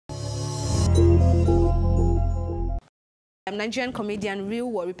Nigerian comedian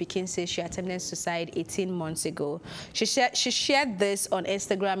Warri Pikin says she attempted suicide 18 months ago. She shared this on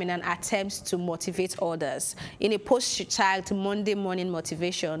Instagram in an attempt to motivate others. In a post she tagged Monday Morning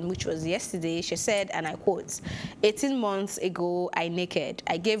Motivation, which was yesterday, she said, and I quote, 18 months ago, I naked.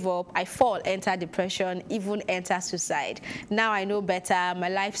 I gave up. I fall, enter depression, even enter suicide. Now I know better. My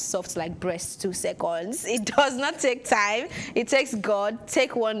life soft like breast 2 seconds. It does not take time. It takes God.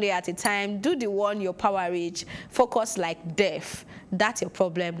 Take one day at a time. Do the one your power reach. Focus like deaf. That's your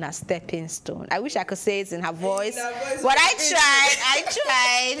problem, not stepping stone. I wish I could say it in her voice, but I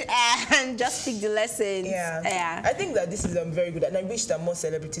tried, and just speak the lessons. Yeah. I think that this is very good, and I wish that more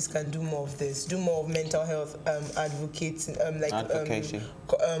celebrities can do more of this, do more of mental health advocates, like advocacy.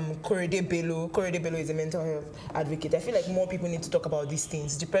 Korede Bello is a mental health advocate. I feel like more people need to talk about these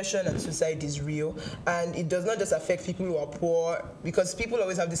things. Depression and suicide is real, and it does not just affect people who are poor, because people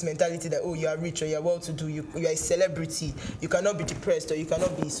always have this mentality that, oh, you are rich or you are well-to-do, you are a celebrity, you cannot be depressed or you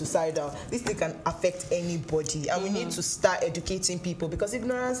cannot be suicidal. This thing can affect anybody, and we need to start educating people, because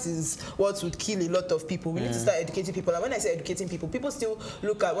ignorance is what would kill a lot of people. We need to start educating people. And when I say educating people, people still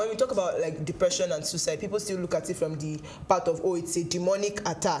look at, when we talk about like depression and suicide, people still look at it from the part of, oh, it's a demonic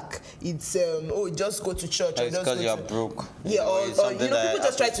attack. It's oh, just go to church. It's because you're broke. Yeah, or you know, people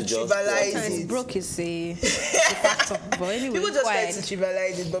just try to trivialize it. Broke is a factor. But anyway, people just try to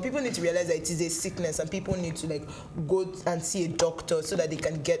trivialize it, but people need to realize that it is a sickness, and people need to like go and see a doctor so that they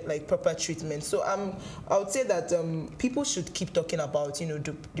can get like proper treatment. So I would say that people should keep talking about, you know,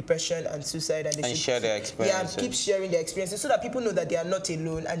 depression and suicide, and they should share their experiences. Yeah, keep sharing their experiences so that people know that they are not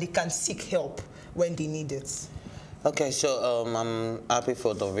alone and they can seek help when they need it. Okay, so I'm happy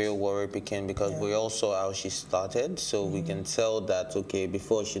for the real Warri Pikin, because we all saw how she started, so we can tell that, okay,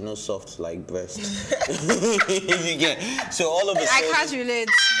 before she knows soft like breast. So all of a sudden, I can't relate.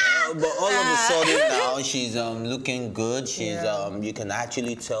 But all of a sudden now she's looking good. She's you can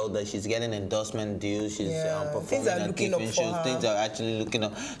actually tell that she's getting endorsement deals. She's performing at different shows. Things are actually looking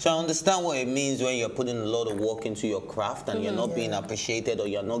up. So I understand what it means when you're putting a lot of work into your craft and you're not being appreciated, or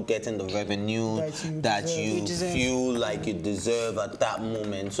you're not getting the revenue that you feel like you deserve at that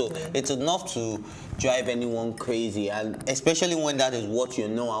moment. So it's enough to drive anyone crazy, and especially when that is what you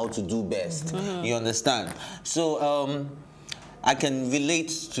know how to do best. You understand? So I can relate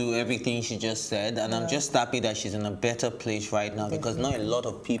to everything she just said, and I'm just happy that she's in a better place right now, because not a lot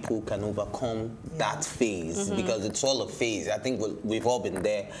of people can overcome that phase, because it's all a phase. I think we've all been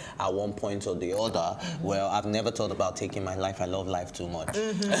there at one point or the other. Well, I've never thought about taking my life. I love life too much.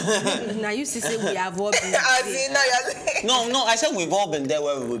 Now you see, say we have all been there. No, I said we've all been there,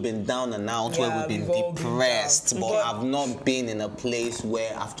 where we've been down and out, where we've been depressed, but I've not been in a place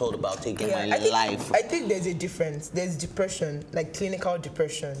where I've thought about taking my life. I think there's a difference. There's depression, like clinical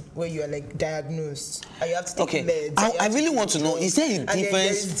depression, where you are like diagnosed and you have to take meds. I really want to know, is there a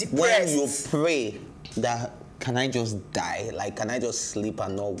difference when you pray that, can I just die? Like, can I just sleep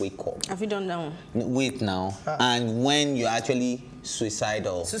and not wake up? Have you done that one? Wait now. And when you're actually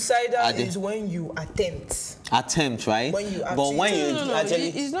suicidal? Suicidal is when you attempt. Attempt, right? When you actually, but when you actually...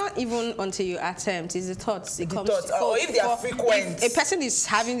 It's not even until you attempt. It's the thoughts. It comes or if they are frequent. If a person is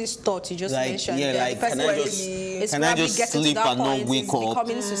having this thought you just mentioned. Yeah, like, can I just sleep and not wake up?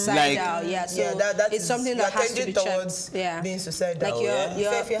 Becoming suicidal. Yeah, so it's something that has to be checked. Being suicidal.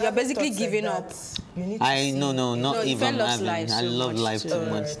 Like you're basically giving up. No, not even having. I love life too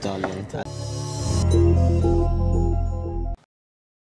much, darling.